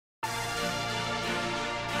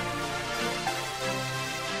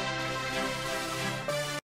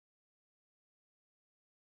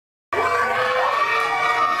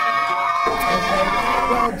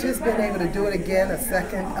Well, just being able to do it again a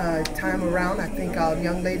second time around, I think our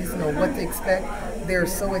young ladies know what to expect. They're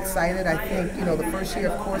so excited. I think, the first year,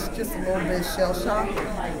 of course, just a little bit shell-shocked,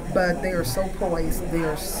 but they are so poised. They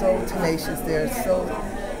are so tenacious. They're so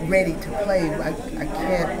ready to play.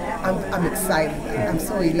 I'm excited. I'm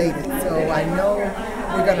so elated. So I know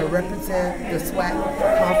we're going to represent the SWAC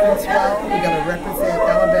conference well. We're going to represent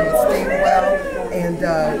Alabama State well. And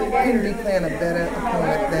couldn't be playing a better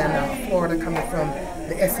opponent than Florida coming from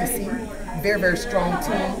the SEC. Very, very strong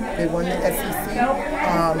team. They won the SEC.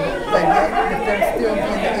 But yet, with them still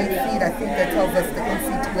being the 8th seed, I think that tells us the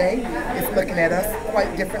NCAA is looking at us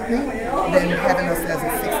quite differently than having us as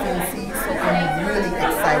a 16 seed. So I'm really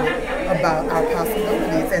excited about our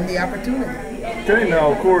possibilities and the opportunity. Okay,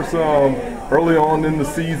 now, of course, early on in the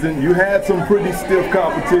season, you had some pretty stiff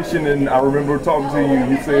competition, and I remember talking to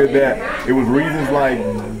you, you said that it was reasons like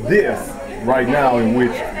this right now in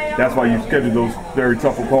which that's why you scheduled those very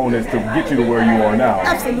tough opponents to get you to where you are now.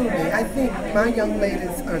 Absolutely. I think my young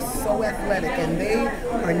ladies are so athletic, and they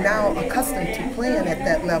are now accustomed to playing at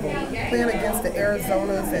that level, playing against the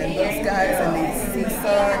Arizonas and those guys and the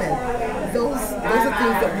CSUN, and those are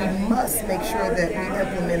things that we must make sure that we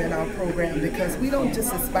implement in our program, because we don't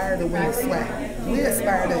just aspire to win the SWAC. We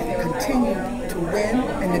aspire to continue to win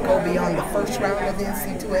and to go beyond the first round of the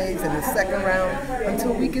NCAAs and the second round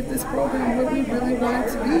until we get this program where we really want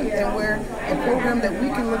it to be, and where a program that we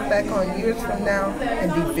can look back on years from now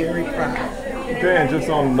and be very proud. Okay, and just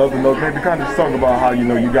on another note, maybe kind of just talk about how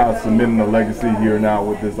you guys cementing a legacy here now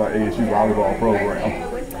with this ASU volleyball program.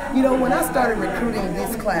 When I started recruiting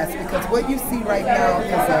this class, because what you see right now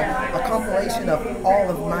is a compilation of all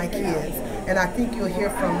of my kids, and I think you'll hear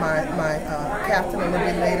from my captain a little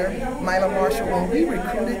bit later, Mila Marshall. When we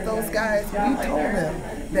recruited those guys, we told them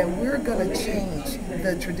that we're going to change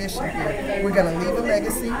the tradition here. We're going to leave a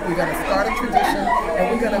legacy, we're going to start a tradition, and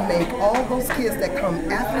we're going to make all those kids that come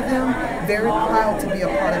after them very proud to be a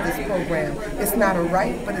part of this program. It's not a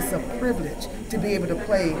right, but it's a privilege to be able to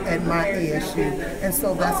play at my ASU. And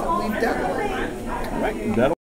so that's what we've done. Right.